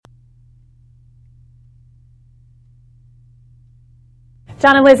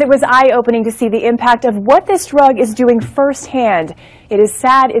John and Liz, it was eye-opening to see the impact of what this drug is doing firsthand. It is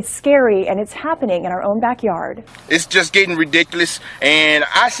sad, it's scary, and it's happening in our own backyard. It's just getting ridiculous, and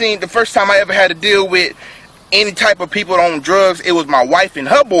I seen the first time I ever had to deal with any type of people on drugs, it was my wife and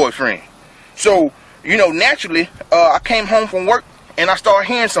her boyfriend. So, naturally, I came home from work, and I started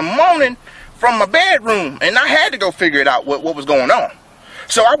hearing some moaning from my bedroom, and I had to go figure it out what was going on.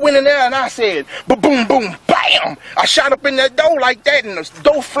 So I went in there and I said, boom, boom, bam! I shot up in that door like that, and the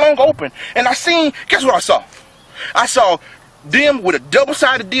door flung open. And I seen, guess what I saw? I saw them with a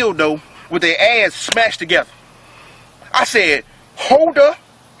double-sided dildo with their ass smashed together. I said, hold up,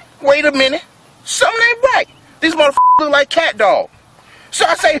 wait a minute, something ain't right. These motherfuckers look like cat dog. So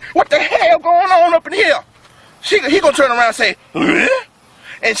I say, what the hell going on up in here? He gonna turn around and say, huh?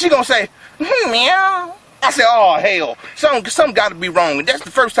 And she gonna say, meow. I said, oh, hell, something got to be wrong. And that's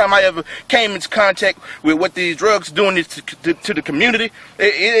the first time I ever came into contact with what these drugs are doing to the community.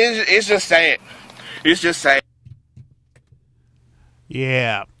 It's just sad. It's just sad.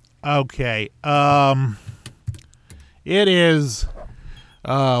 Yeah. Okay. It is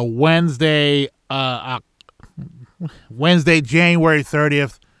Wednesday, January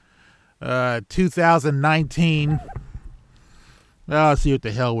 30th, 2019. Well, let's see what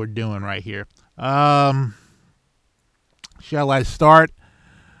the hell we're doing right here. Shall I start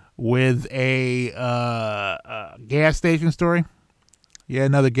with a gas station story? Yeah,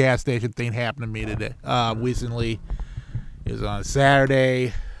 another gas station thing happened to me today. Recently, it was on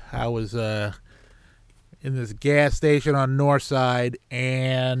Saturday. I was in this gas station on the north side,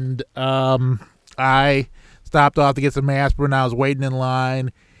 and I stopped off to get some aspirin. I was waiting in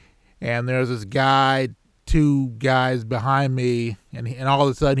line, and there was this guy, two guys behind me, and all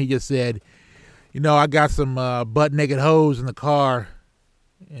of a sudden he just said, I got some butt naked hoes in the car,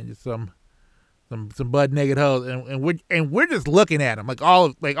 and just some butt naked hoes, and we're just looking at him all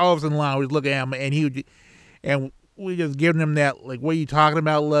of us in line. We're just looking at him, and we just giving him that what are you talking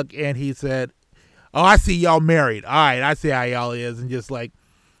about look, and he said, oh, I see y'all married. All right, I see how y'all is, and just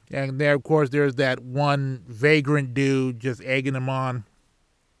and there of course there's that one vagrant dude just egging him on.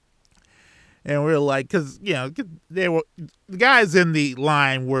 And we're like, because they were, the guys in the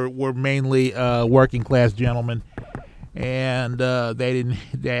line were mainly working class gentlemen, and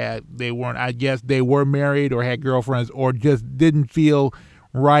they weren't. I guess they were married or had girlfriends or just didn't feel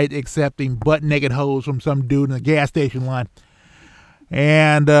right accepting butt naked hoes from some dude in the gas station line.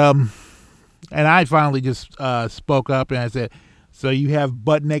 And I finally just spoke up and I said, "So you have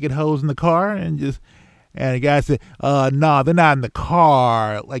butt naked hoes in the car?" And the guy said, no, they're not in the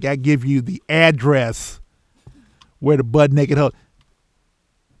car. I give you the address where the butt naked hoe.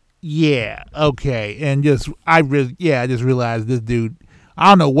 Yeah, okay. And I just realized this dude, I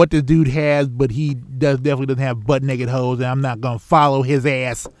don't know what this dude has, but he definitely doesn't have butt naked hoes, and I'm not going to follow his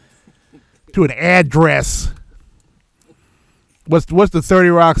ass to an address. What's the 30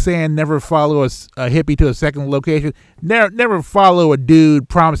 Rock saying? Never follow a hippie to a second location. Never follow a dude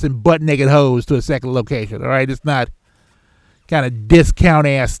promising butt naked hoes to a second location. All right, it's not kind of discount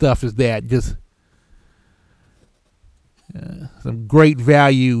ass stuff is that. Just some great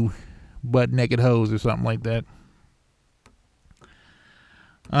value butt naked hoes or something like that.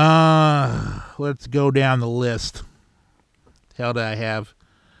 Let's go down the list. What the hell do I have?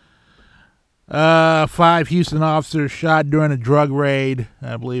 5 Houston officers shot during a drug raid.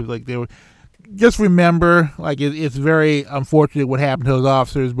 I believe they were. Just remember, it's very unfortunate what happened to those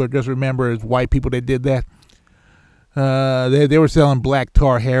officers, but just remember, it's white people that did that. They were selling black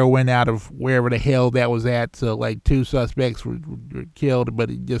tar heroin out of wherever the hell that was at. So 2 suspects were killed, but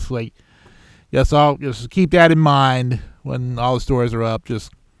it just keep that in mind when all the stories are up.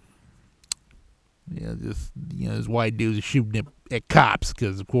 These white dudes are shooting at cops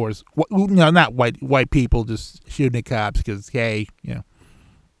because, of course, not white people just shooting at cops because, hey,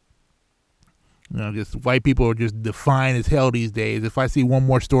 just white people are just defiant as hell these days. If I see one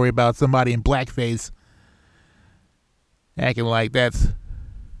more story about somebody in blackface acting like that's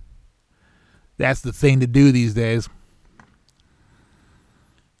the thing to do these days.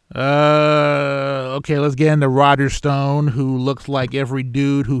 Okay, let's get into Roger Stone, who looks like every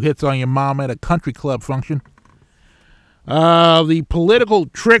dude who hits on your mom at a country club function. The political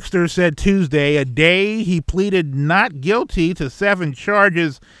trickster said Tuesday, a day he pleaded not guilty to 7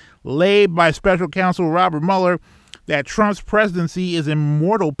 charges laid by special counsel Robert Mueller, that Trump's presidency is in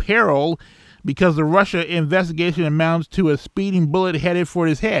mortal peril because the Russia investigation amounts to a speeding bullet headed for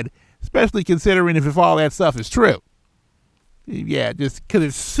his head, especially considering if all that stuff is true. Yeah, just because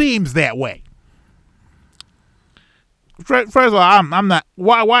it seems that way. First of all, I'm not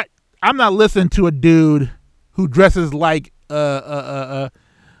listening to a dude who dresses like a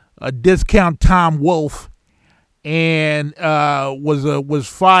discount Tom Wolfe, and was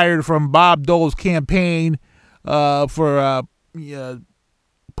fired from Bob Dole's campaign for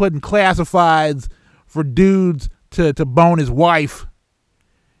putting classifieds for dudes to bone his wife.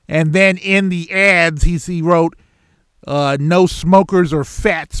 And then in the ads, he wrote, no smokers or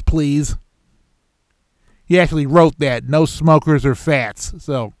fats, please. He actually wrote that, no smokers or fats.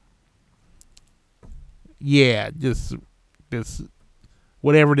 So, yeah, just this,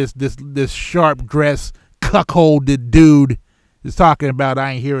 whatever this sharp dress cuckolded dude is talking about,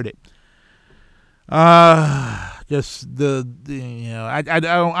 I ain't hearing it. Just I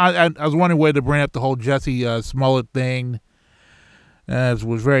was wondering whether to bring up the whole Jussie Smollett thing. It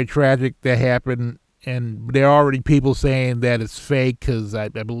was very tragic that happened, and there are already people saying that it's fake because I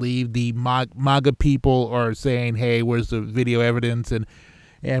believe the MAGA people are saying, "Hey, where's the video evidence?"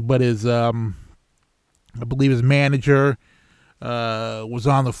 But his I believe his manager was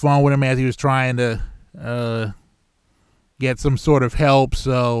on the phone with him as he was trying to get some sort of help.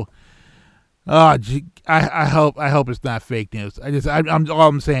 So, I hope it's not fake news. I'm all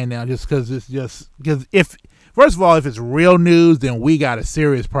I'm saying now, just because if. First of all, if it's real news, then we got a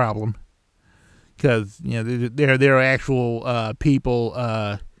serious problem. Because there are actual people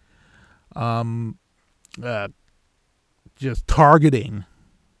just targeting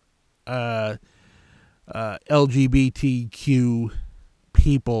LGBTQ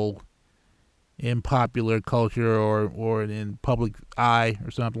people in popular culture or in public eye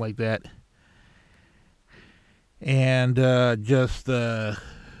or something like that, and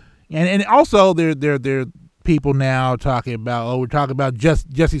and also they're people now talking about, we're talking about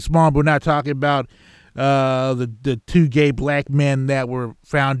Jussie Smollett, but we're not talking about the two gay black men that were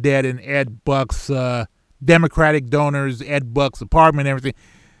found dead in Ed Buck's Democratic donors, Ed Buck's apartment and everything.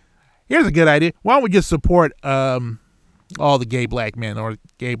 Here's a good idea. Why don't we just support all the gay black men or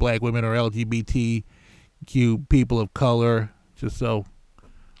gay black women or LGBTQ people of color, just so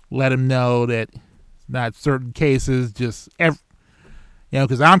let them know that not certain cases, just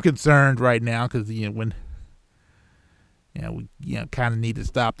because I'm concerned right now because when we kind of need to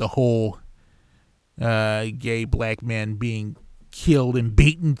stop the whole gay black men being killed and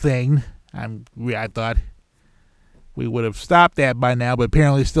beaten thing. I thought we would have stopped that by now, but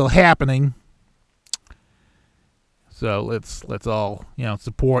apparently it's still happening. So let's all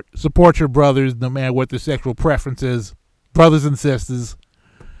support your brothers, no matter what their sexual preferences, brothers and sisters.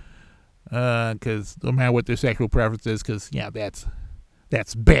 Because no matter what their sexual preferences, because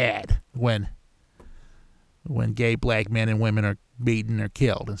that's bad when gay black men and women are beaten or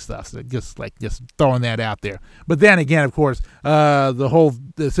killed and stuff. So just throwing that out there. But then again, of course,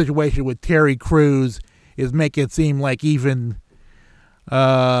 the situation with Terry Crews is making it seem like even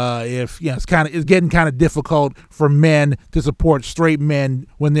if it's getting kind of difficult for men to support straight men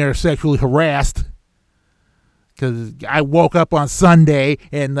when they're sexually harassed. Because I woke up on Sunday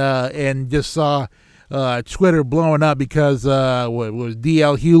and just saw Twitter blowing up because what was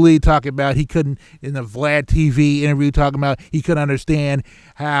D.L. Hewley talking about he couldn't, in the Vlad TV interview, talking about he couldn't understand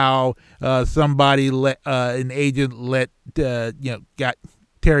how somebody an agent got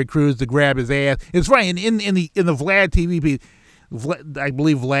Terry Crews to grab his ass. It's right in the Vlad TV piece. I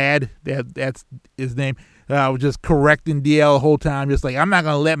believe Vlad, that's his name, was just correcting DL the whole time, just like, I'm not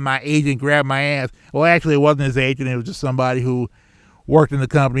going to let my agent grab my ass. Well, actually, it wasn't his agent. It was just somebody who worked in the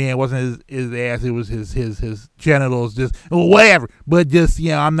company, and it wasn't his ass. It was his genitals, just whatever. But just,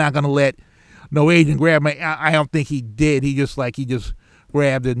 I'm not going to let no agent grab my, I don't think he did. He just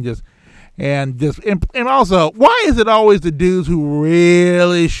grabbed it and also, why is it always the dudes who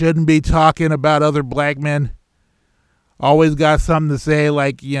really shouldn't be talking about other black men always got something to say?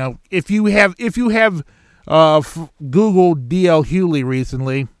 Like, if you have Googled D.L. Hewley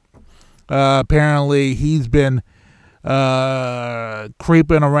recently, apparently he's been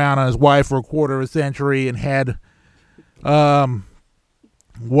creeping around on his wife for a quarter of a century and had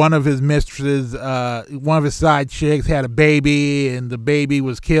one of his mistresses, one of his side chicks had a baby, and the baby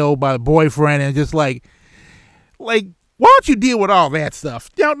was killed by the boyfriend, and just like why don't you deal with all that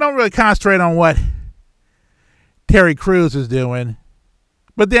stuff? Don't really concentrate on what Terry Crews is doing.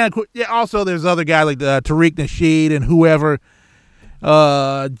 But then also there's other guys like Tariq Nasheed and whoever.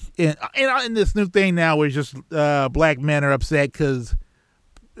 In this new thing now where just black men are upset because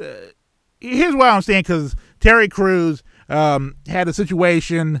here's what I'm saying, because Terry Crews had a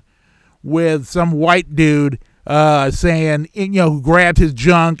situation with some white dude saying, who grabbed his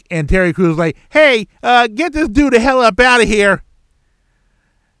junk, and Terry Crews was like, hey, get this dude the hell up out of here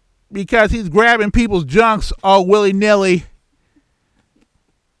because he's grabbing people's junks all willy-nilly.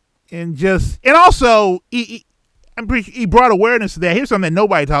 And also, I'm pretty he brought awareness to that. Here's something that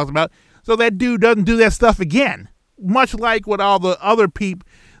nobody talks about. So that dude doesn't do that stuff again. Much like with all the other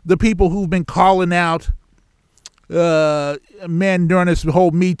the people who've been calling out men during this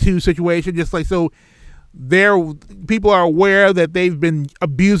whole Me Too situation, just like so people are aware that they've been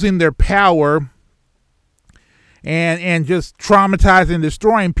abusing their power and just traumatizing and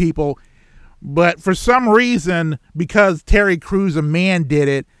destroying people. But for some reason, because Terry Crews, a man, did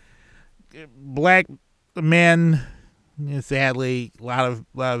it, black men, sadly, a lot of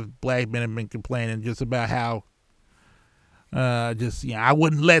black men have been complaining just about how I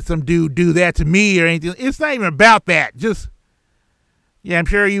wouldn't let some dude do that to me or anything. It's not even about that. Just, I'm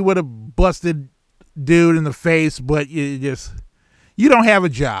sure you would have busted dude in the face, but you don't have a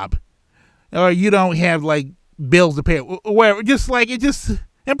job or you don't have like bills to pay or whatever. Just like it just,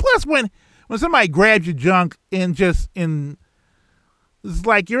 and plus when somebody grabs your junk it's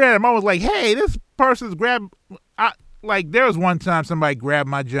like you're at a moment like, hey, this person's like there was one time somebody grabbed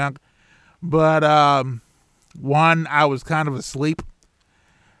my junk, but one, I was kind of asleep,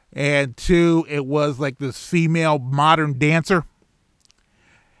 and two, it was like this female modern dancer,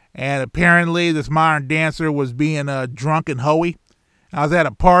 and apparently this modern dancer was being a drunken hoey. I was at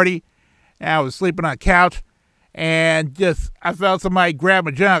a party, and I was sleeping on a couch, and I felt somebody grab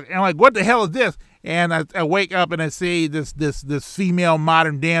my junk, and I'm like, what the hell is this? And I wake up and I see this female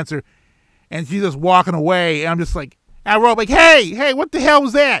modern dancer, and she's just walking away, and I'm just like, I wrote like, hey, what the hell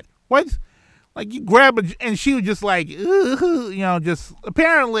was that? What? Like you grab it, and she was just like, just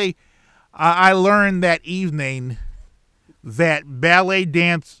apparently, I learned that evening that ballet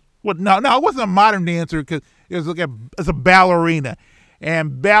dance. It wasn't a modern dancer because it was it's a ballerina,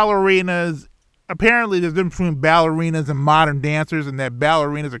 and ballerinas. Apparently, there's a difference between ballerinas and modern dancers, and that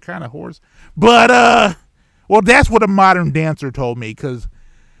ballerinas are kind of whores. But that's what a modern dancer told me because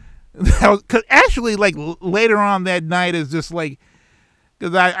actually, like later on that night is just like.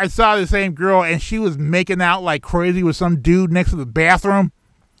 Because I saw the same girl, and she was making out like crazy with some dude next to the bathroom.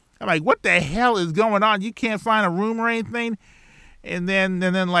 I'm like, what the hell is going on? You can't find a room or anything? And then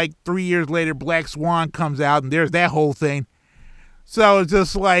like 3 years later, Black Swan comes out, and there's that whole thing. So it's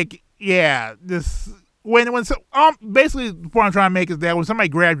just like, basically the point I'm trying to make is that when somebody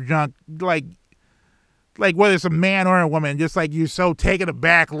grabs your junk, like whether it's a man or a woman, just like you're so taken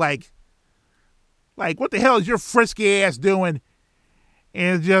aback, like what the hell is your frisky ass doing?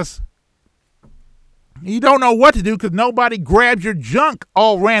 And it's just, you don't know what to do because nobody grabs your junk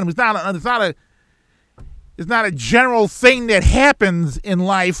all random. It's not a general thing that happens in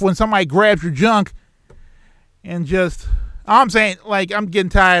life when somebody grabs your junk. And I'm saying, like, I'm getting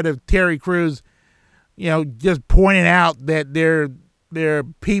tired of Terry Crews, just pointing out that there are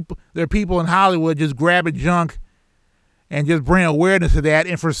people in Hollywood just grabbing junk and just bring awareness to that.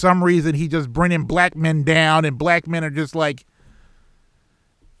 And for some reason, he just bringing black men down, and black men are just like,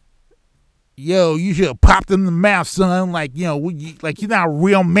 yo, you should have popped him in the mouth, son. Like, like you're not a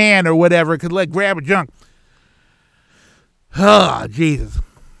real man or whatever. Cause grab a junk. Oh, Jesus.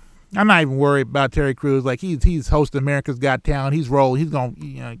 I'm not even worried about Terry Crews. Like he's hosting America's Got Talent. He's rolling. He's gonna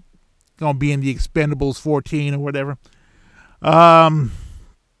be in the Expendables 14 or whatever.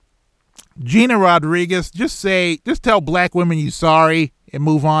 Gina Rodriguez, just tell black women you sorry and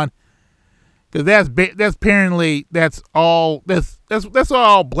move on. Because that's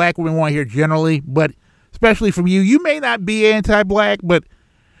all black women want to hear generally, but especially from you. You may not be anti-black, but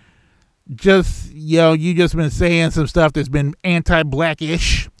you just been saying some stuff that's been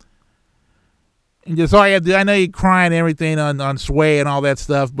anti-blackish. And just all you have to do, I know you're crying and everything on Sway and all that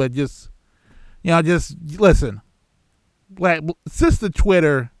stuff, but just listen. Sister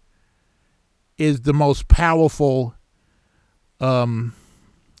Twitter is the most powerful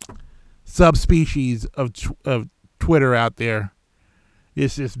subspecies of Twitter out there.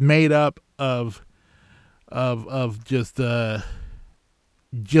 It's just made up of just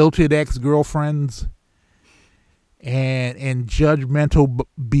jilted ex-girlfriends and judgmental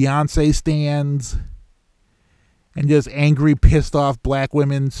Beyonce stans and just angry, pissed off black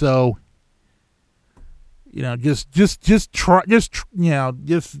women. So just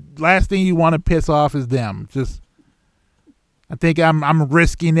last thing you want to piss off is them. I think I'm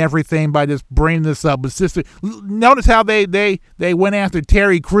risking everything by just bringing this up. But sister, notice how they went after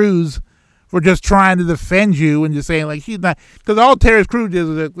Terry Crews for just trying to defend you and just saying like she's not, because all Terry Crews did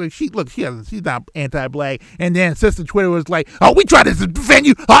was like she's not anti-black. And then Sister Twitter was like, oh, we tried to defend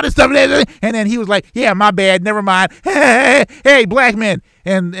you, all this stuff, and then he was like, yeah, my bad, never mind. Hey, black men,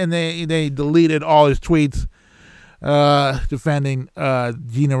 and they deleted all his tweets defending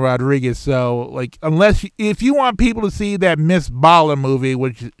Gina Rodriguez. So like, if you want people to see that Miss Baller movie,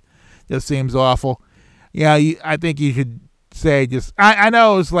 which just seems awful, Yeah, I think you should say just. I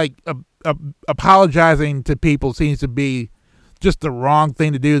know it's like apologizing to people seems to be just the wrong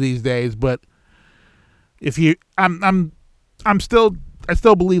thing to do these days, but if you, I still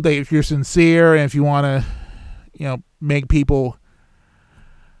believe that if you're sincere and if you want to, make people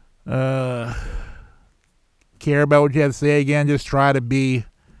care about what you have to say, again, just try to be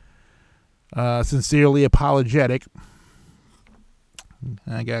sincerely apologetic.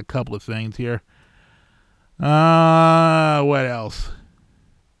 I got a couple of things here. What else?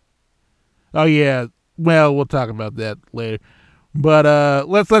 Oh yeah, well, we'll talk about that later. But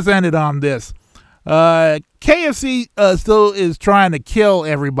let's end it on this. KFC still is trying to kill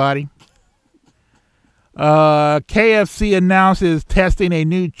everybody. KFC announces testing a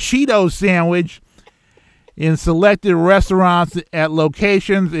new Cheeto sandwich in selected restaurants at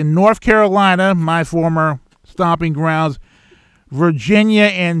locations in North Carolina, my former stomping grounds, Virginia,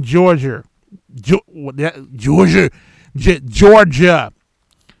 and Georgia. Georgia.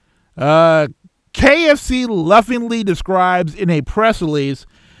 KFC lovingly describes in a press release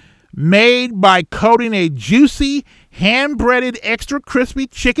made by coating a juicy, hand-breaded, extra crispy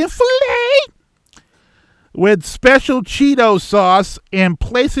chicken fillet with special Cheeto sauce and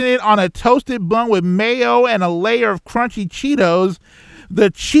placing it on a toasted bun with mayo and a layer of crunchy Cheetos.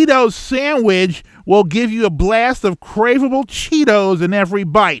 The Cheeto sandwich will give you a blast of craveable Cheetos in every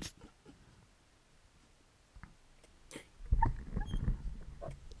bite.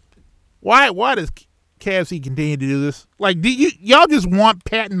 Why does KFC continue to do this? Like, y'all just want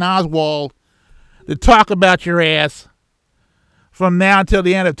Patton Oswalt to talk about your ass from now until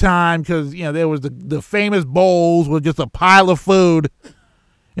the end of time? Because there was the famous bowls with just a pile of food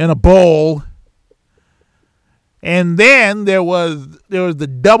in a bowl, and then there was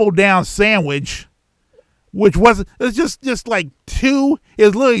the double down sandwich, which it's just like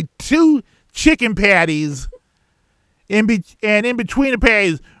it's literally two chicken patties. In between the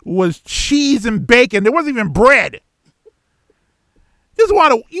patties was cheese and bacon. There wasn't even bread. You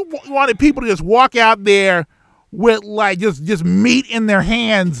wanted people to just walk out there with like just meat in their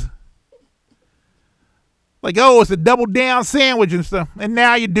hands. Like, oh, it's a double down sandwich and stuff. And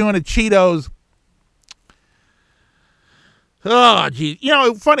now you're doing the Cheetos. Oh, geez.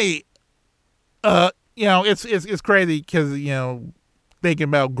 Funny. It's crazy because, thinking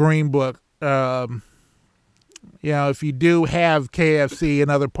about Green Book, if you do have KFC in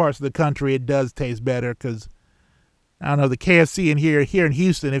other parts of the country, it does taste better because, I don't know, the KFC here in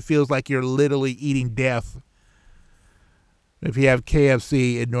Houston, it feels like you're literally eating death. If you have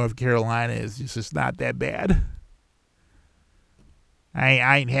KFC in North Carolina, it's just not that bad.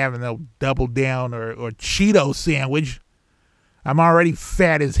 I ain't having no double down or Cheeto sandwich. I'm already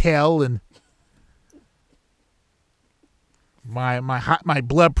fat as hell, and my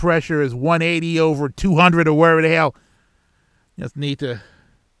blood pressure is 180 over 200 or wherever the hell. Just need to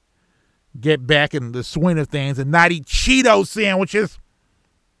get back in the swing of things and not eat Cheeto sandwiches.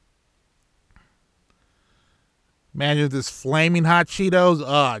 Imagine this flaming hot Cheetos.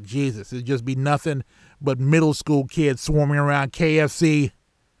 Oh, Jesus. It'd just be nothing but middle school kids swarming around KFC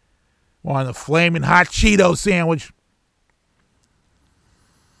on a flaming hot Cheeto sandwich.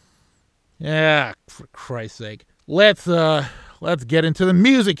 Yeah, for Christ's sake. Let's get into the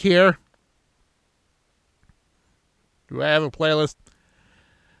music here. Do I have a playlist?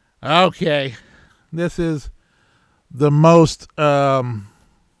 Okay. This is the most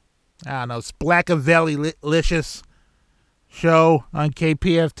Splackavelli-licious show on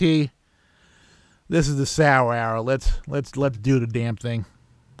KPFT. This is the Sour Hour. Let's do the damn thing.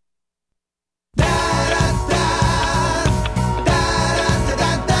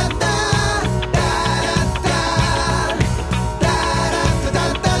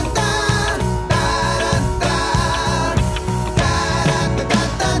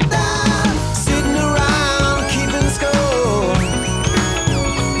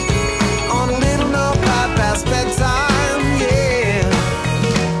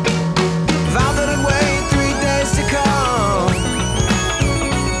 Vowed that I'd wait 3 days to come.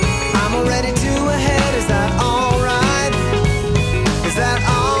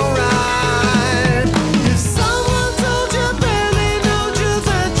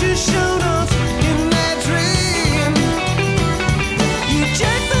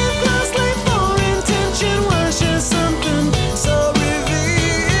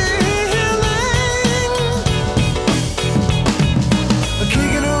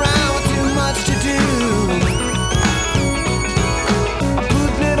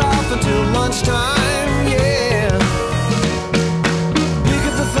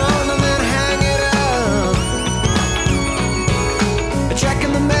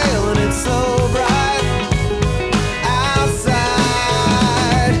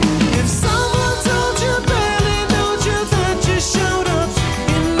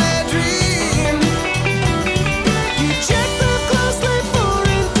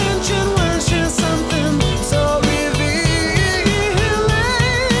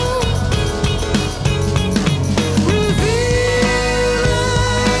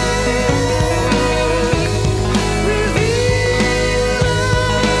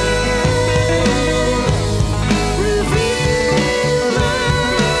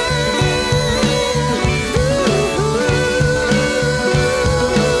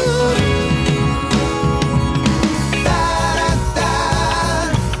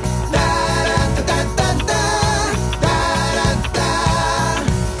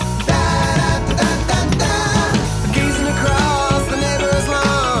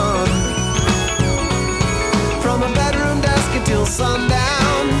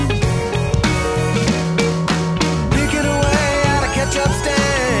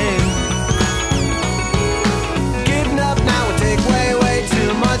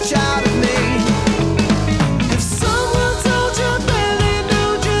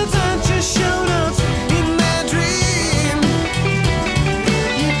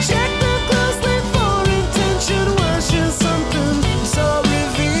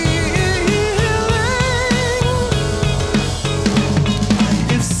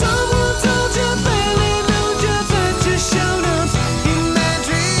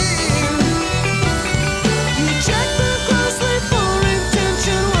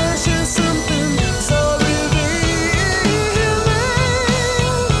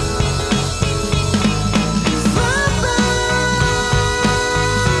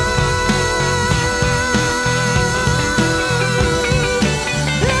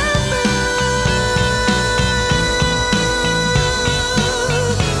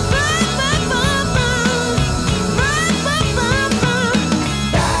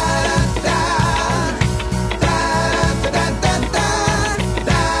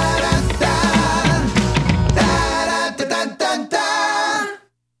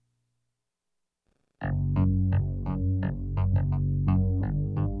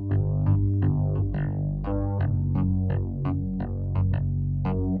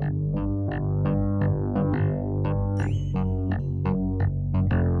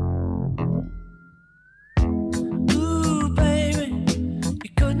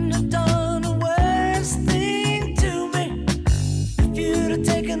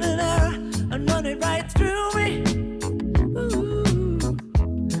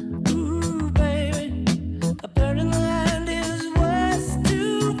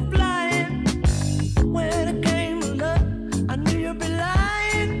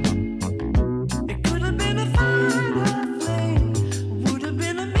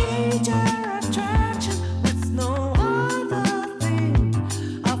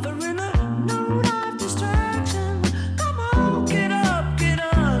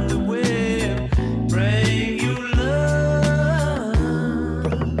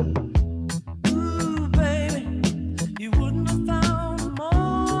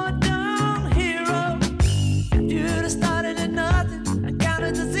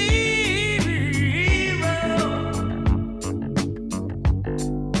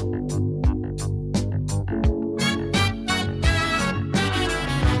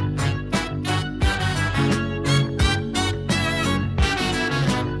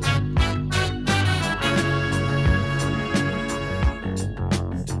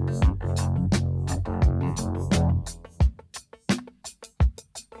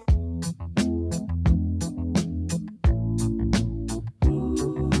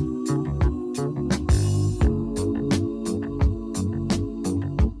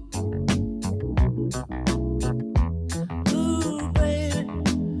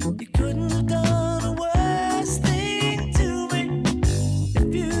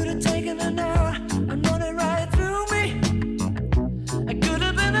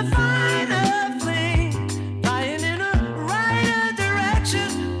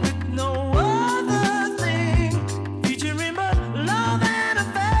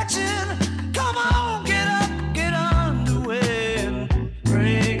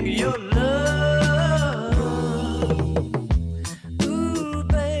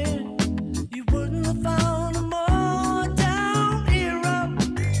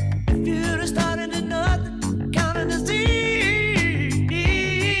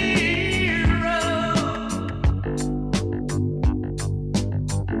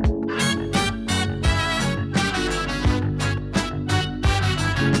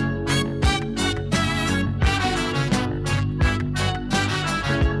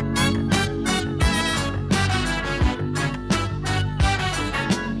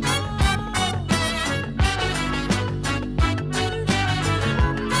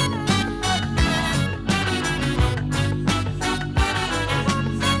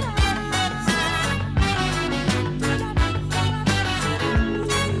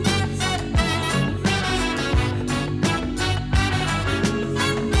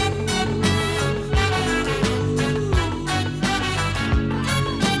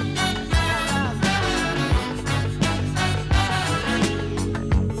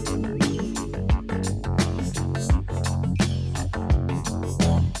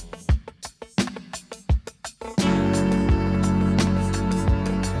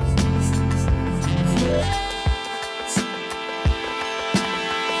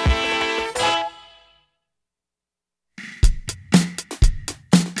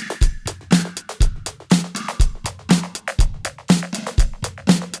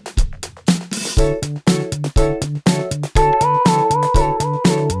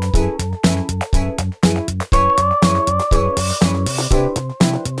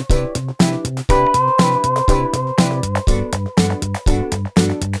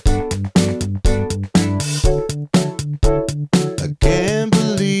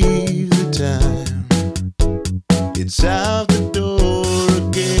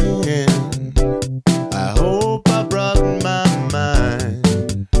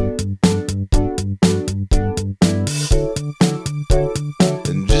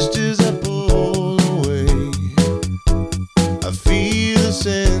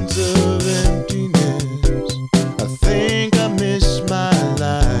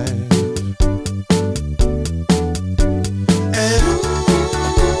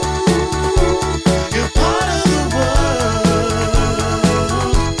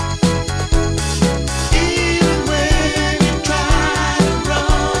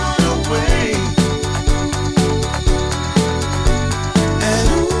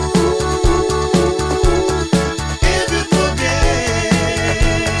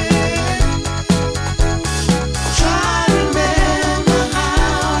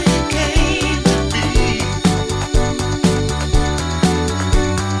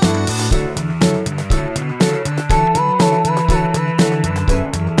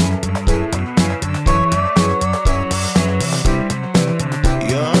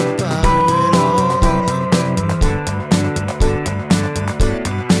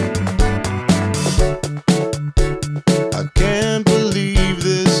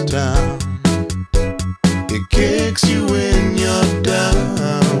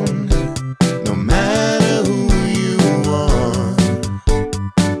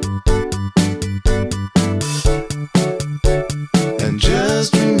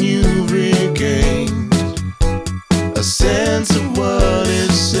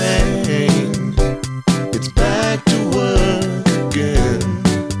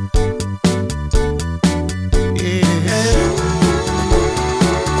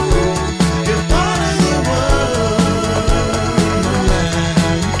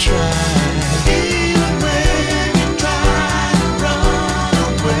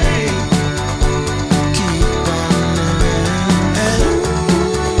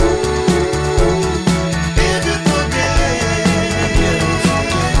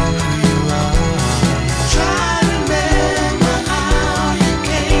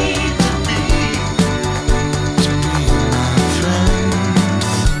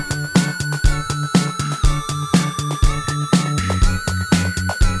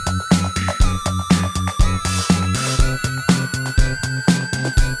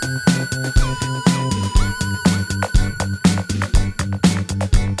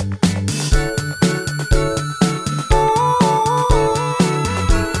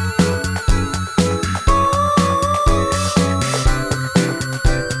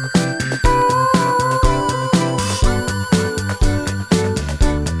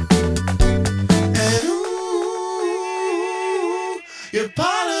 You're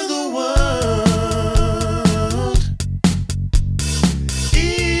part of the world.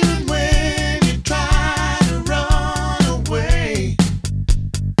 Even when you try to run away.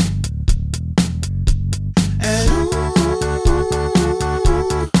 And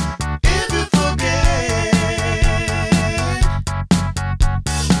if you forget,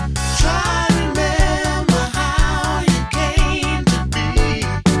 try to remember how you came to be.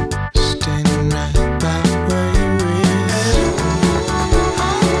 Standing right back where you is.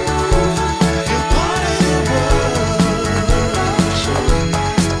 You're part of the world.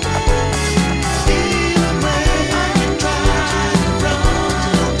 Even when you try to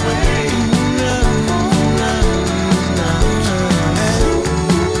run away.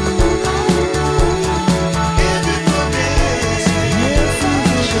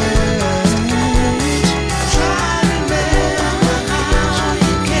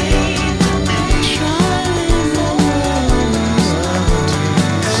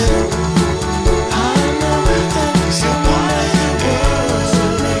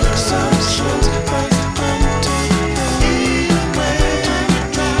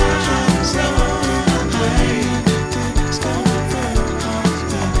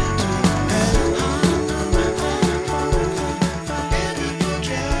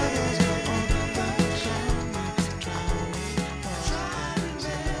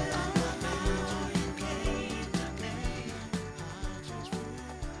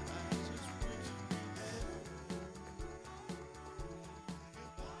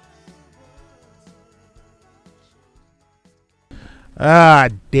 Ah,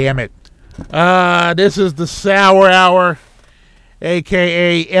 damn it. This is the Sour Hour,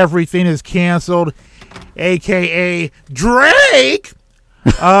 a.k.a. Everything is Canceled, a.k.a. Drake,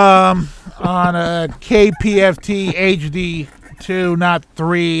 on KPFT HD 2, not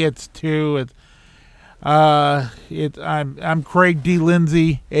 3, it's 2. I'm Craig D.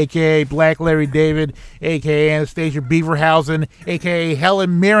 Lindsay, a.k.a. Black Larry David, a.k.a. Anastasia Beaverhausen, a.k.a.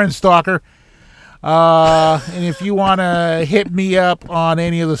 Helen Mirren Stalker. And if you want to hit me up on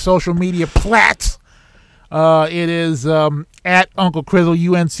any of the social media plats, it is at Uncle Crizzle,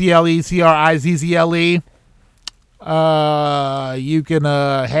 UNCLECRIZZLE. You can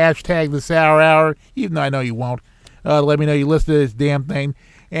hashtag the Sour Hour, even though I know you won't. Let me know you listen to this damn thing.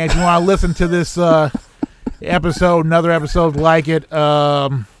 And if you want to listen to this episode, another episode like it,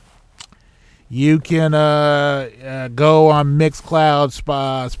 you can go on Mixcloud,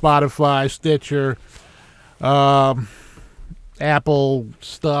 Spotify, Stitcher, Apple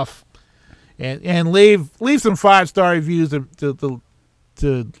stuff, and leave some 5-star reviews to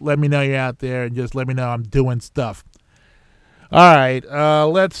let me know you're out there, and just let me know I'm doing stuff. All right,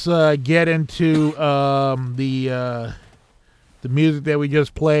 let's get into the music that we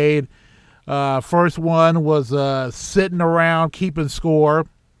just played. First one was Sitting Around Keeping Score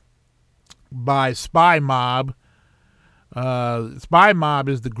by Spy Mob. Spy Mob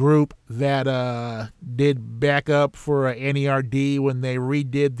is the group that did backup for NERD when they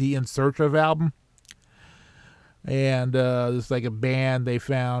redid the In Search Of album. And it's like a band they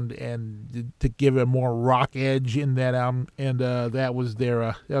found and to give it a more rock edge in that album. And that was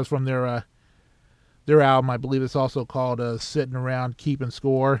from their album. I believe it's also called Sitting Around Keeping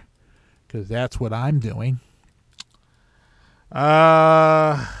Score, because that's what I'm doing.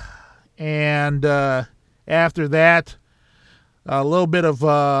 And after that, a little bit of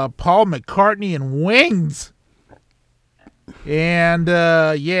Paul McCartney and Wings. And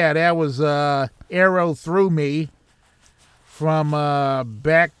that was Arrow Through Me from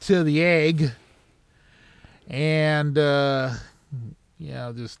Back to the Egg. And just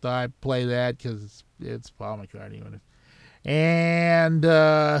thought I'd play that because it's Paul McCartney. And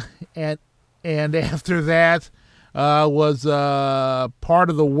after that was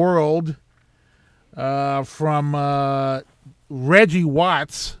Part of the World from Reggie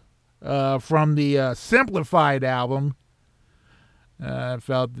Watts from the Simplified album. I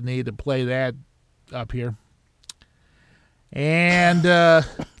felt the need to play that up here. And I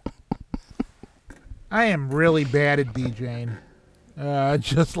am really bad at DJing.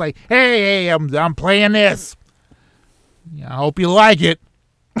 Just like, hey, I'm playing this. I hope you like it.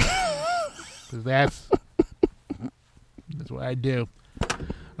 Because that's what I do.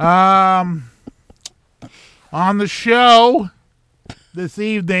 On the show this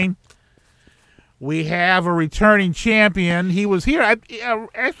evening, we have a returning champion. He was here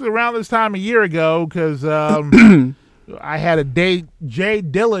actually around this time a year ago because I had a Jay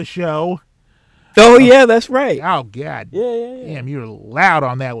Dilla show. Oh, yeah, that's right. Oh, God. Yeah. Damn, you were loud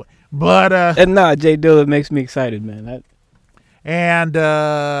on that one. But and Jay Dilla makes me excited, man.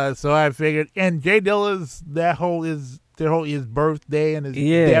 So I figured, and Jay Dilla's his birthday and his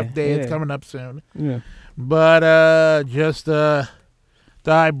Yeah, death day. yeah. It's coming up soon. Yeah. But just thought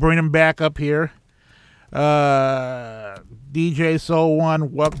I'd bring him back up here. DJ Soul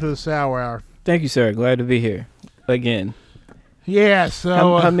One, welcome to the Sour Hour. Thank you, sir. Glad to be here again. Yeah,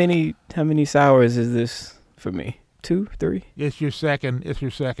 so How many sours is this for me? 2, 3? it's your second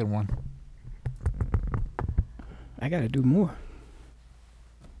one. I gotta do more.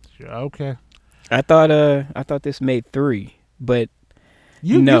 Sure, okay. I thought this made 3, but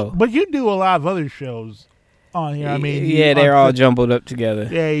No. But you do a lot of other shows on here. I mean, yeah, they're all jumbled up together.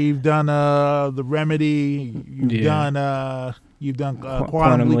 Yeah, you've done the Remedy. You've done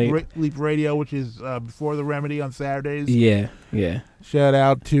Quantum Leap Radio, which is before the Remedy on Saturdays. Yeah. Shout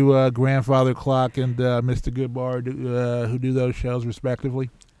out to Grandfather Clock and Mr. Goodbar who do those shows respectively.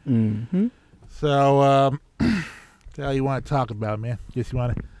 Mm-hmm. So, what you want to talk about, man? Just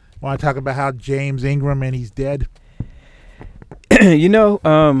want to talk about how James Ingram and he's dead.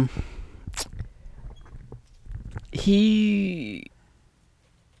 He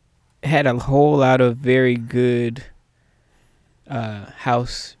had a whole lot of very good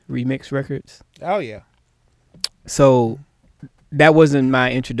house remix records. Oh yeah. So that wasn't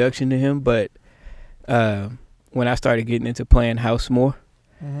my introduction to him, but when I started getting into playing house more,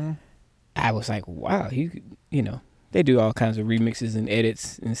 I was like, wow, they do all kinds of remixes and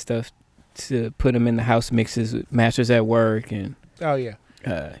edits and stuff to put them in the house mixes with Masters at Work and Oh yeah.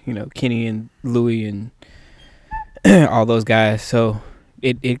 Kenny and Louie and all those guys. So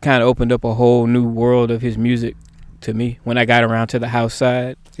it kind of opened up a whole new world of his music to me when I got around to the house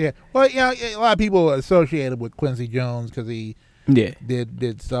side. Yeah. Well, a lot of people associated with Quincy Jones because he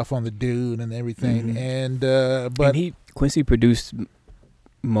did stuff on the Dude and everything. Mm-hmm. And Quincy produced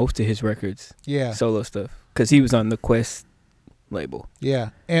most of his records. Yeah. Solo stuff because he was on the Quest label. Yeah.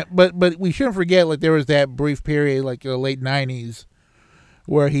 But we shouldn't forget, like, there was that brief period, like the late 90s,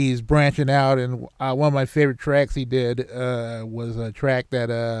 where he's branching out, and one of my favorite tracks he did was a track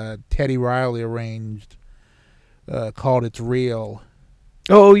that Teddy Riley arranged called "It's Real."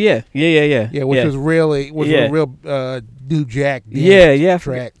 Oh yeah, yeah. Yeah, which was a real New Jack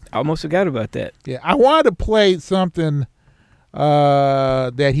track. I almost forgot about that. Yeah, I wanted to play something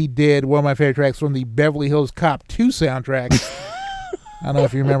that he did. One of my favorite tracks from the Beverly Hills Cop 2 soundtrack. I don't know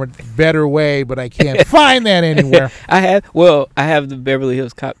if you remember Better Way, but I can't find that anywhere. I have the Beverly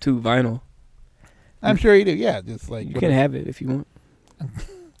Hills Cop 2 vinyl. I'm sure you do. Yeah, just like you can have it if you want.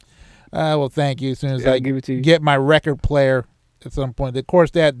 Well, thank you. As soon as I'll I give it to you. Get my record player at some point. Of course,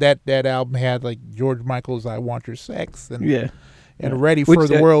 that album had like George Michael's "I Want Your Sex" and "Ready for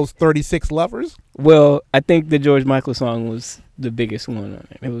the World's 36 Lovers." Well, I think the George Michael song was the biggest one on it.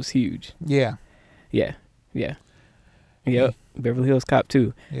 It was huge. Yeah. Yep. Beverly Hills Cop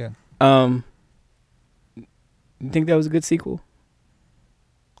 2. Yeah. You think that was a good sequel?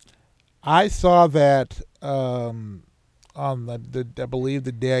 I saw that on I believe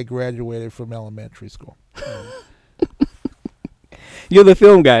the day I graduated from elementary school. You're the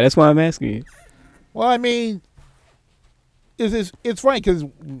film guy. That's why I'm asking you. Well, I mean, it's funny because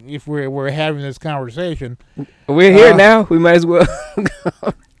if we're having this conversation, we're here now. We might as well.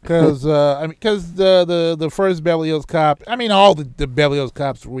 Because the first Beverly Hills Cop, I mean, all the Beverly Hills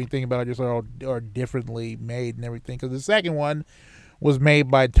Cops we think about just are differently made and everything. Because the second one was made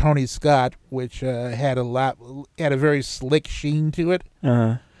by Tony Scott, which had a very slick sheen to it,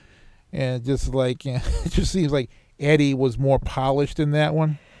 and it just seems like Eddie was more polished in that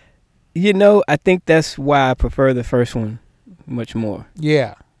one. I think that's why I prefer the first one much more.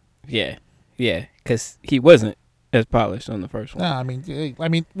 Yeah. Because he wasn't as polished on the first one. No, I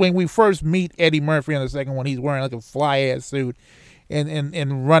mean, when we first meet Eddie Murphy on the second one, he's wearing like a fly ass suit,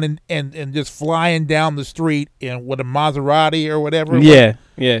 and running and just flying down the street in with a Maserati or whatever. Yeah.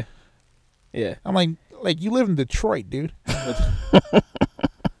 I'm like you live in Detroit, dude.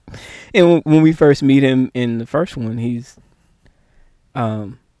 And when we first meet him in the first one, he's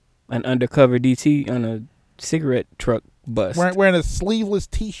an undercover DT on a cigarette truck bus. Wearing a sleeveless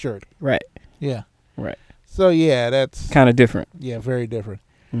T-shirt. Right. Yeah. Right. So yeah, that's kind of different. Yeah, very different.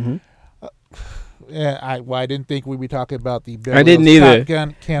 Mm-hmm. I didn't think we'd be talking about the I didn't either,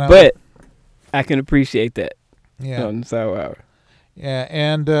 but I can appreciate that. Yeah. On the Sour Hour. Yeah,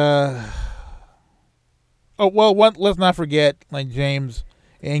 and let's not forget, like, James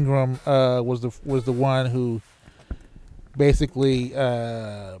Ingram was the one who basically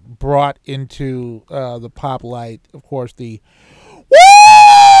brought into the pop light, of course, the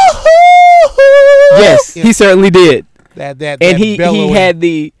yes, he certainly did. And he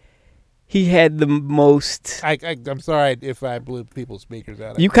had the most. I'm sorry if I blew people's speakers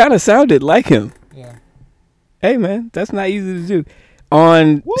out. You kind of sounded like him. Yeah. Hey man, that's not easy to do.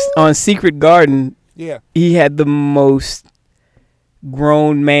 On Secret Garden, Yeah. he had the most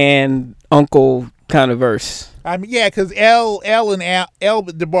grown man uncle kind of verse. I mean, yeah, because L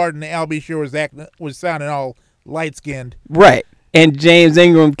DeBarton and Al B. Sure was sounding all light skinned. Right. And James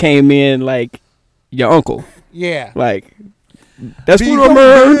Ingram came in like your uncle. Yeah. Like, that's Be what a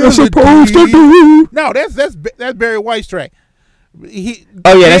man is supposed to do. No, that's Barry White's track.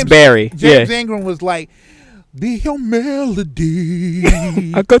 Oh yeah, that's Barry. James Yeah. Ingram was like, "Be your melody."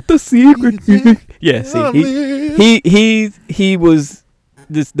 I got the secret. Yeah, see, he was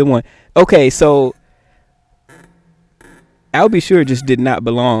this the one. Okay, so I'll be sure just did not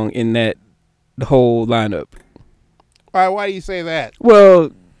belong in the whole lineup. Why do you say that?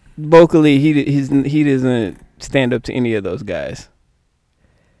 Well, vocally, he doesn't stand up to any of those guys.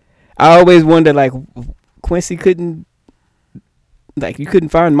 I always wonder, like, Quincy couldn't, like, you couldn't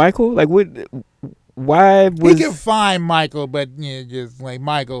find Michael? Like, what? Why was He could find Michael, but just like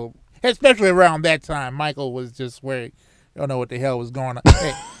Michael, especially around that time, Michael was just where I don't know what the hell was going on.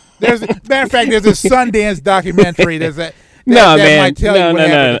 Hey, matter of fact, there's a Sundance documentary. That man. might tell you what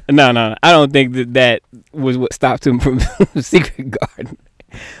happened. No. I don't think that was what stopped him from Secret Garden.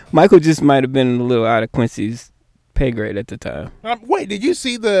 Michael just might have been a little out of Quincy's pay grade at the time. Wait, did you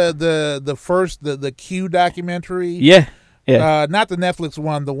see the first the Q documentary? Yeah. Yeah. Not the Netflix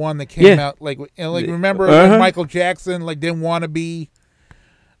one, the one that came out like remember when Michael Jackson like didn't want to be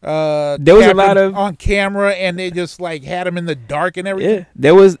there was a lot of on camera and they just like had him in the dark and everything.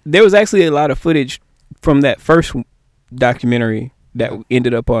 Yeah. There was actually a lot of footage from that first documentary that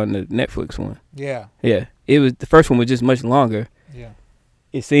ended up on the Netflix one. Yeah. Yeah. It was the first one was just much longer. Yeah.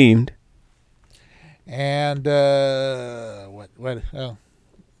 It seemed. And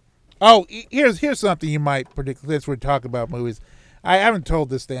here's something you might predict. Since we're talking about movies, I haven't told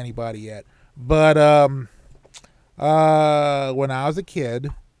this to anybody yet, but when I was a kid,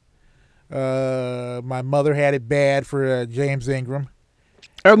 my mother had it bad for James Ingram.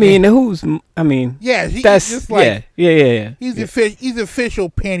 Yeah, that's just like yeah. He's the official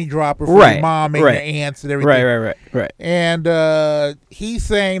panty dropper for your mom and your aunts and everything. Right. And he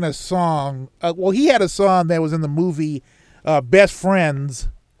sang a song. He had a song that was in the movie Best Friends.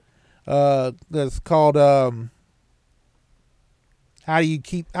 That's called how you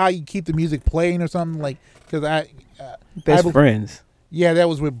keep the music playing or something like because Best Friends. Yeah, that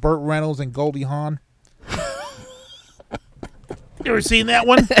was with Burt Reynolds and Goldie Hawn. You ever seen that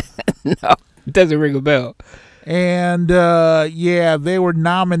one? No, it doesn't ring a bell. And they were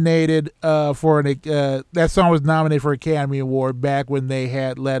nominated for that song was nominated for Academy Award back when they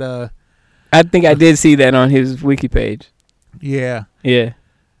had let I think I did see that on his wiki page. Yeah.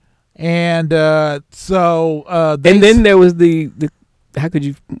 And and then there was the how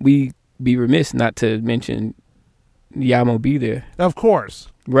could we be remiss not to mention Yamo Be There? Of course.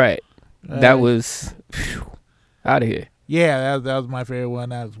 Right. That was out of here. Yeah, that was my favorite one.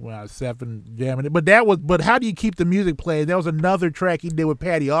 That was when I was 7 jamming it. But how do you keep the music playing? That was another track he did with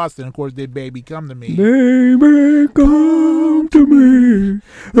Patty Austin. Of course, did Baby Come to Me. Baby, come to me.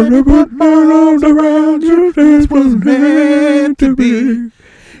 And I put my arms around you. This was meant to be.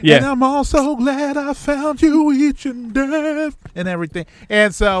 Yeah. And I'm also glad I found you each and every and everything.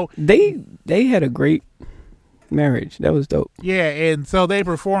 And so they had a great marriage. That was dope. Yeah, and so they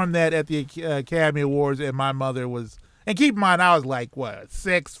performed that at the Academy Awards, and my mother was. And keep in mind, I was like, what,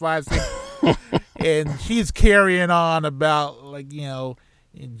 5, 6? And she's carrying on about,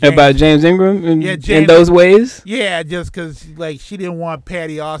 about James Ingram and in those ways? Yeah, just because, she didn't want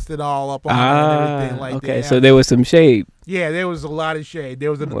Patty Austin all up on her and everything like that. Okay, so there was some shade. Yeah, there was a lot of shade.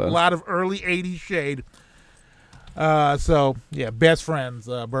 There was a lot of early 80s shade. Best Friends,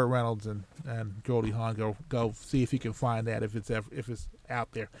 Burt Reynolds and Goldie Hawn. Go see if you can find that if it's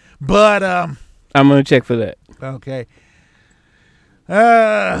out there. But I'm gonna check for that. Okay.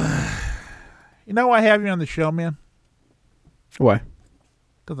 I have you on the show, man? Why?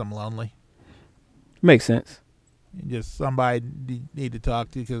 Because I'm lonely. Makes sense. Just somebody need to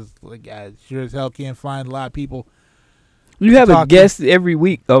talk to because I sure as hell can't find a lot of people. You have a guest every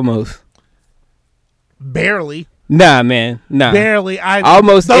week almost. Barely. Nah, man. Nah. Barely.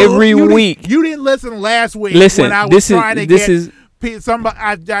 Almost every week. You didn't listen last week. Listen, when I was trying to get somebody.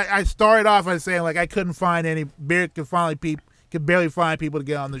 I started off by saying I couldn't find any. Could barely find people to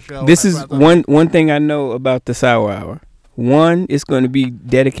get on the show. This is one thing I know about the Sour Hour. One, it's going to be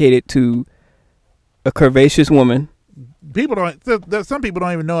dedicated to a curvaceous woman. Some people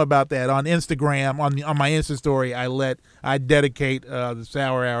don't even know about that. On Instagram, on my Insta story, I dedicate the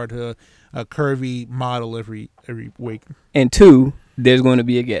Sour Hour to a curvy model every week. And 2, there's going to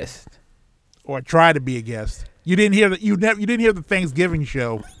be a guest. Or try to be a guest. You didn't hear you didn't hear the Thanksgiving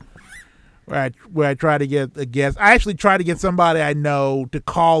show where I tried to get a guest. I actually tried to get somebody I know to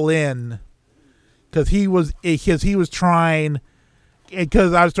call in because he was trying.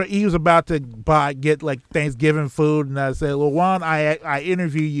 Because he was about to get like Thanksgiving food, and I said, "Well, why don't I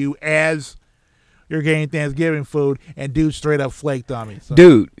interview you as you're getting Thanksgiving food?" And dude straight up flaked on me. So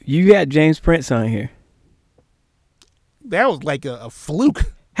Dude, you had James Prince on here. that was like a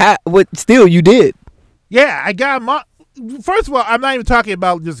fluke. How? What? Still, you did. Yeah, I got him on. First of all, I'm not even talking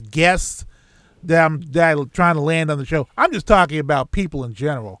about just guests that I'm trying to land on the show. I'm just talking about people in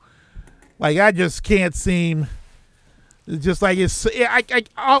general. Like I just can't seem. It's just like it's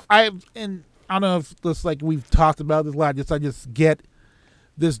I and I don't know if it's like we've talked about this a lot. I just get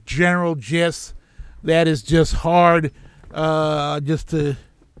this general gist that is just hard, just to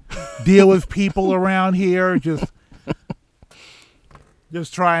deal with people around here. Just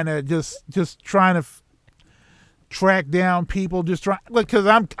trying to track down people. Just trying because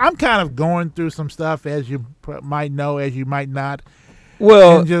I'm kind of going through some stuff, as you might know, as you might not.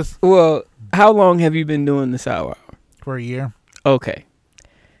 Well, And how long have you been doing the Sour Hour? for a year. Okay.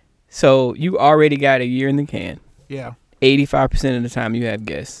 So you already got a year in the can. Yeah. 85% of the time you have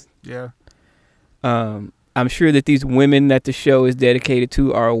guests. Yeah. I'm sure that these women that the show is dedicated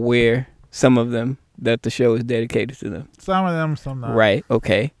to are aware, some of them, that the show is dedicated to them. Some of them, some not. Right.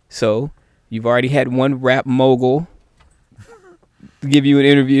 Okay. So you've already had one rap mogul give you an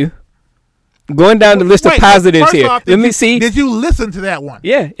interview. Going down the list of positives first here. off, Let me see. Did you listen to that one?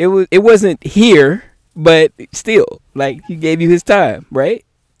 Yeah, it wasn't here, but still, like, he gave you his time, right?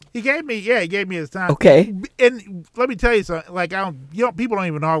 He gave me his time. Okay. And let me tell you something. Like people don't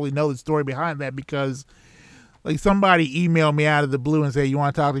even hardly know the story behind that because, like, somebody emailed me out of the blue and said, "You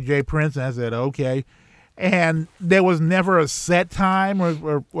want to talk to Jay Prince?" And I said, "Okay." And there was never a set time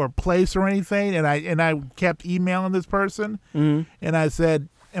or place or anything. And I kept emailing this person, and I said,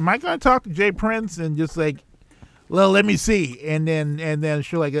 "Am I going to talk to Jay Prince?" And just like, well, let me see. And then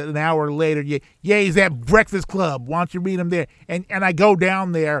sure, like an hour later, yeah, he's at Breakfast Club. Why don't you meet him there? And I go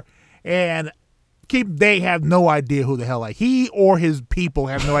down there, and they have no idea who the hell he or his people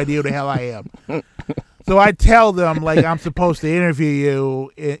have no idea who the hell I am. So I tell them, like, I'm supposed to interview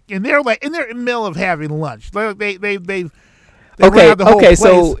you, and they're like, in the middle of having lunch. They Okay. ran the whole Okay. place.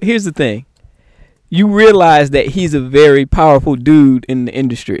 So here's the thing. You realize that he's a very powerful dude in the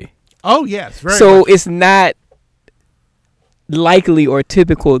industry. Oh yes, very So much. it's not likely or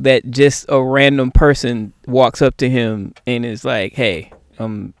typical that just a random person walks up to him and is like, "Hey,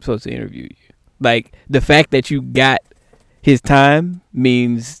 I'm supposed to interview you." Like, the fact that you got his time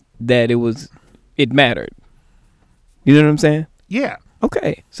means that it mattered. You know what I'm saying? Yeah.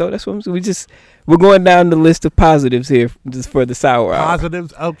 Okay, so that's what we're going down the list of positives here just for the Sour Hour.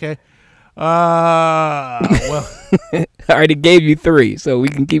 Positives. Okay. Well, I already gave you 3, so we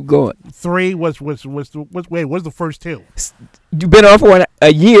can keep going. 3 what's the first 2? You've been on for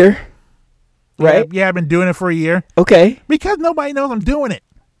a year, right? Yeah, I've been doing it for a year Okay. because nobody knows I'm doing it.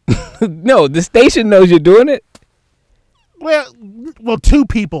 No, the station knows you're doing it. Well, 2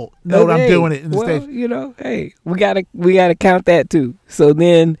 people know that I'm doing it in the station. You know, hey, we gotta count that too. So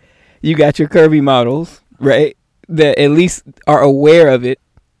then you got your curvy models, right? That at least are aware of it,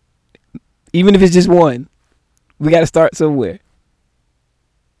 even if it's just one. We got to start somewhere.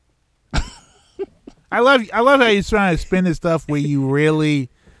 I love how you're trying to spin this stuff where you really.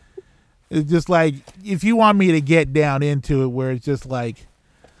 It's just like if you want me to get down into it, where it's just like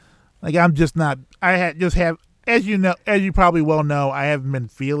I'm just not. As you probably well know, I haven't been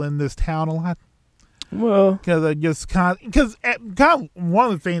feeling this town a lot. Well, Because one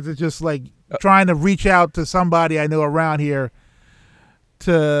of the things is just like trying to reach out to somebody I know around here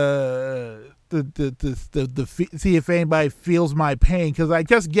to see if anybody feels my pain. Because I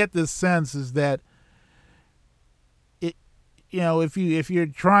just get this sense is that if you're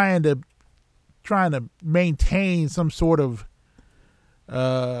trying to maintain some sort of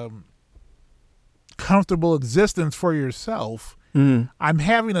comfortable existence for yourself, I'm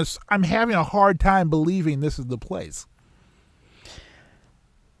having a hard time believing this is the place.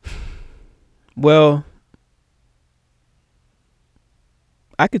 well,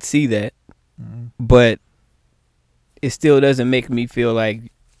 I could see that, but it still doesn't make me feel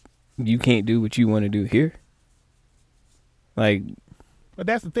like you can't do what you want to do here. Like, But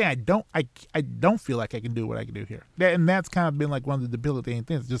that's the thing. I don't feel like I can do what I can do here. And that's kind of been like one of the debilitating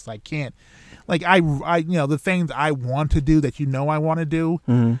things. Just I can't. Like I the things I want to do that I want to do.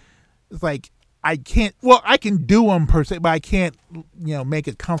 It's like I can't. Well, I can do them per se, but I can't. Make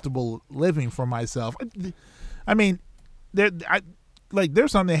a comfortable living for myself. I mean, like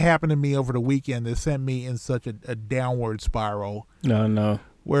there's something that happened to me over the weekend that sent me in such a downward spiral No.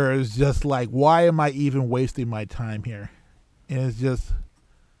 where it's just like, why am I even wasting my time here? And it's just,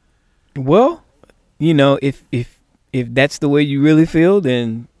 Well, if that's the way you really feel,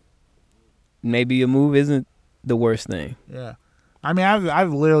 then maybe a move isn't the worst thing. yeah. I mean,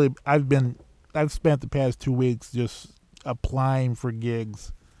 I've spent the past 2 weeks just applying for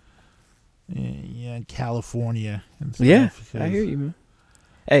gigs in California and stuff. Yeah, I because hear you, man.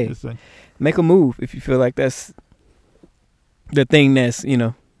 Hey, it's like, make a move if you feel like that's the thing that's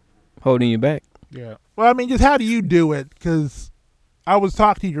holding you back. yeah. Well, I mean, just how do you do it? Because I was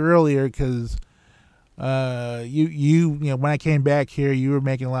talking to you earlier because you know, when I came back here, you were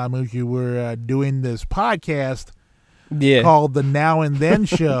making a lot of moves. You were doing this podcast Yeah, called the Now and Then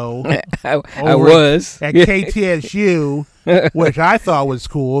Show I over was at KTSU, which I thought was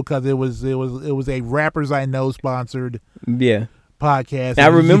cool because it was a Rappers I Know sponsored Yeah, podcast. I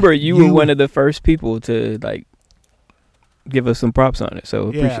And remember you were one of the first people to like give us some props on it,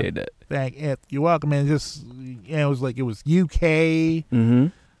 so Yeah. appreciate that. You're welcome. And just it was UK. Mm-hmm.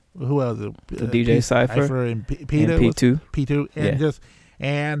 Who else? The DJ Cypher and Peter. and P2. P2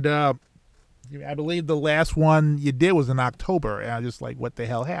 and Yeah. I believe the last one you did was in October, and I was just like, what the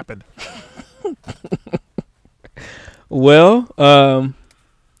hell happened? Well,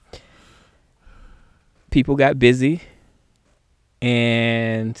 people got busy,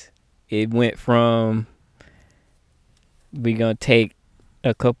 and it went from we gonna take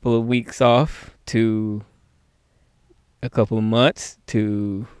a couple of weeks off to a couple of months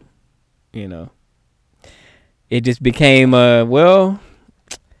to, it just became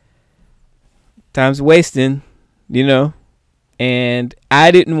time's wasting, and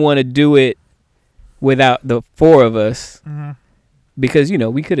I didn't want to do it without the four of us Mm-hmm. because,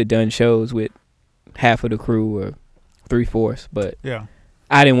 we could have done shows with half of the crew or 3/4, but Yeah.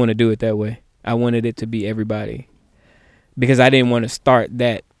 I didn't want to do it that way. I wanted it to be everybody because I didn't want to start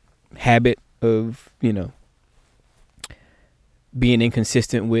that habit of, being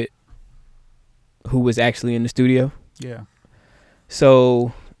inconsistent with who was actually in the studio. Yeah.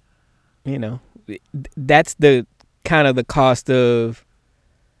 So, that's the kind of the cost of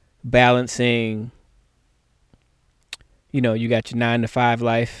balancing. You got your 9 to 5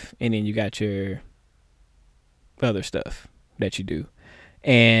 life, and then you got your other stuff that you do.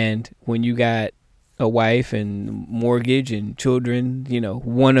 And when you got a wife and mortgage and children,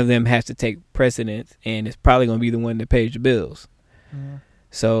 one of them has to take precedence, and it's probably going to be the one that pays your bills. Mm-hmm.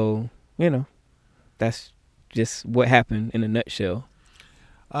 So, that's just what happened in a nutshell.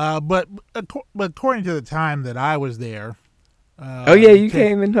 But according to the time that I was there. Oh yeah, you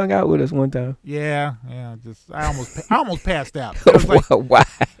came and hung out with us one time. Yeah. Just I almost passed out. There was like, Why?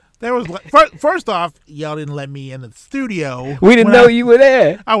 there was like, first off, y'all didn't let me in the studio. We didn't when know you were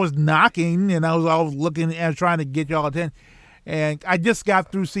there. I was knocking and I was all looking and trying to get y'all attention, and I just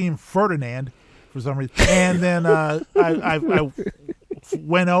got through seeing Ferdinand for some reason, and then I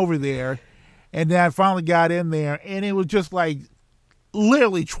went over there, and then I finally got in there, and it was just like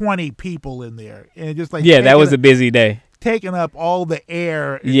literally 20 people in there, and it just like That was a busy day. taking up all the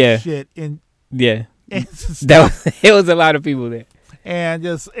air and Yeah. shit and Yeah, stuff. it was a lot of people there. And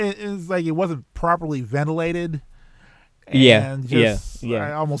just it's like it wasn't properly ventilated. Yeah, And just, yeah.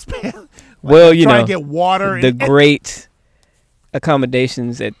 I almost passed. Well, trying to get water. the and- great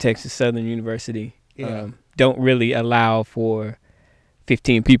accommodations at Texas Southern University Yeah. don't really allow for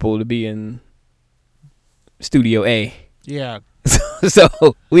 15 people to be in Studio A. yeah. So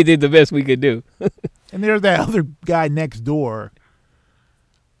we did the best we could do. And there's that other guy next door.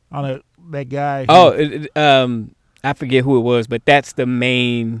 That guy. I forget who it was, but that's the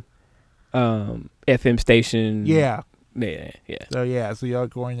main FM station. Yeah. Yeah. So y'all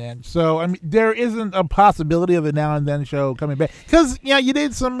going in. So I mean, there isn't a possibility of the Now and Then show coming back because you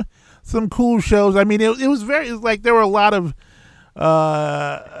did some cool shows. I mean, it was like there were a lot of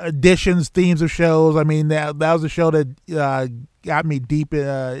additions, themes of shows. I mean, that was a show that got me deep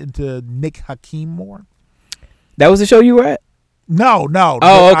into Nick Hakim more. That was the show you were at? No.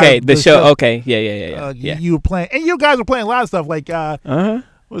 Oh, okay. The show. Okay. Yeah. You were playing, and you guys were playing a lot of stuff like Uh-huh.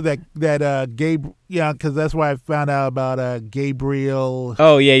 what was that Gabe? Yeah, because that's why I found out about Gabriel.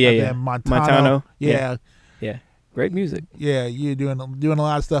 Oh, yeah. and Montano. Yeah. Great music. Yeah, you're doing a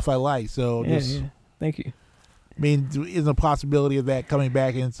lot of stuff I like. So Yeah. just, Thank you. I mean, is a possibility of that coming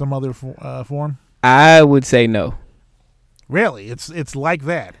back in some other form? I would say no. Really, it's like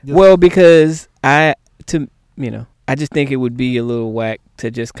that. Just- Well, because I just think it would be a little whack to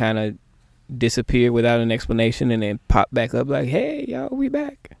just kind of disappear without an explanation and then pop back up like, hey, y'all, we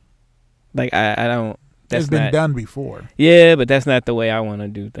back. Like, I don't that's It's been not, done before. Yeah, but that's not the way I want to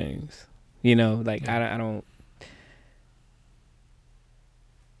do things. You know, like I don't.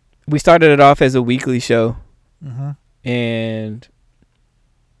 We started it off as a weekly show, Mm-hmm. and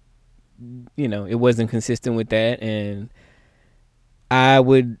you know it wasn't consistent with that, and I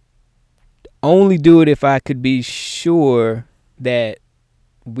would only do it if I could be sure that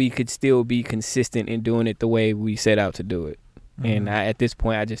we could still be consistent in doing it the way we set out to do it. And at this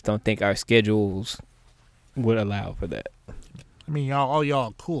point, I just don't think our schedules would allow for that. I mean, all y'all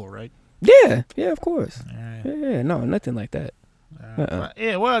are cool, right? Yeah, of course. All right. Yeah, no, nothing like that.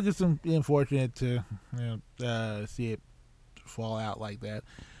 Yeah, well, just unfortunate to see it fall out like that.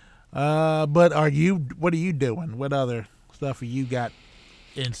 But what are you doing? What other stuff have you got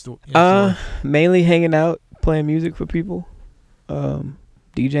in store? Mainly hanging out, playing music for people,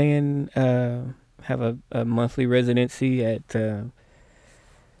 DJing. Have a monthly residency at the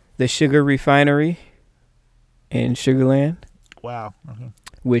Sugar Refinery in Sugarland, Wow. Okay.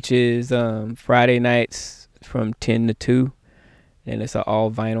 which is Friday nights from 10 to 2, and it's an all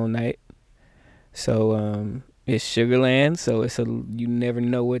vinyl night. So it's Sugarland, so you never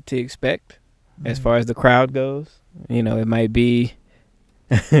know what to expect as far as the crowd goes. You know, it might be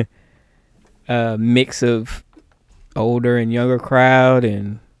a mix of older and younger crowd,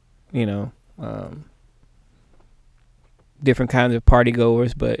 and you know, different kinds of party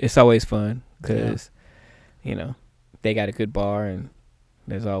goers, but it's always fun because you know they got a good bar and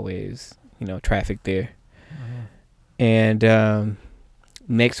there's always, you know, traffic there. And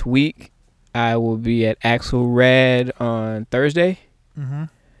next week I will be at Axel Rad on Thursday,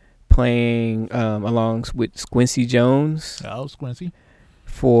 playing along with Squincy Jones. Oh, Squincy.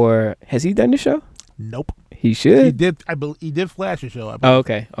 Has he done the show? Nope. He should. He did. I believe he did flash a show. I Oh,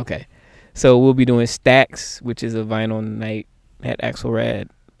 believe. okay. So we'll be doing Stacks, which is a vinyl night at Axelrad.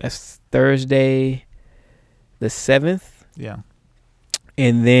 That's Thursday the 7th. Yeah.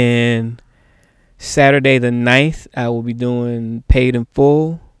 And then Saturday the 9th, I will be doing Paid in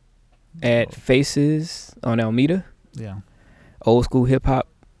Full at Faces on Alameda. Yeah. Old school hip hop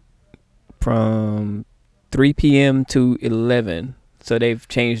from 3 p.m. to 11. So they've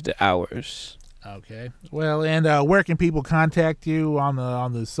changed the hours. Okay. Well, and where can people contact you on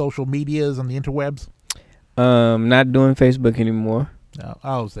the social medias, on the interwebs? Not doing Facebook anymore. No.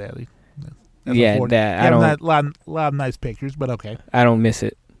 Oh, sadly. That's Yeah, unfortunate. that I You have don't. a lot of nice pictures, but okay. I don't miss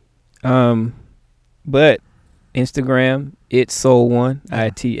it. But Instagram, it's Soul1,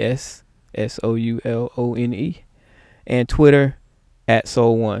 ITSSOULONE, and Twitter at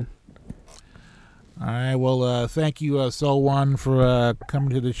Soul1. All right. Well, thank you, Soul One, for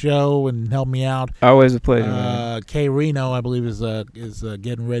coming to the show and helping me out. Always a pleasure, man. Kay Reno, I believe, is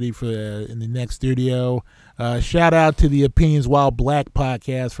getting ready for in the next studio. Shout out to the Opinions While Black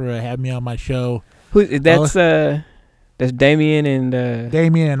podcast for having me on my show. That's Damien and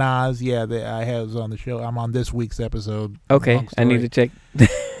Damien and Oz, yeah, I have on the show. I'm on this week's episode. okay, Long I need to story. check.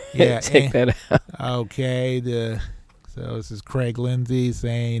 Yeah, check that out. Okay, so this is Craig Lindsay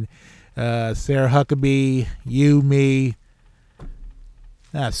saying, Sarah Huckabee, you, me.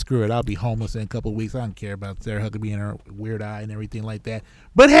 Screw it. I'll be homeless in a couple of weeks. I don't care about Sarah Huckabee and her weird eye and everything like that.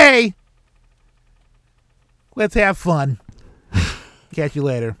 But hey, let's have fun. Catch you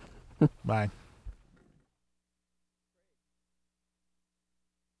later. Bye.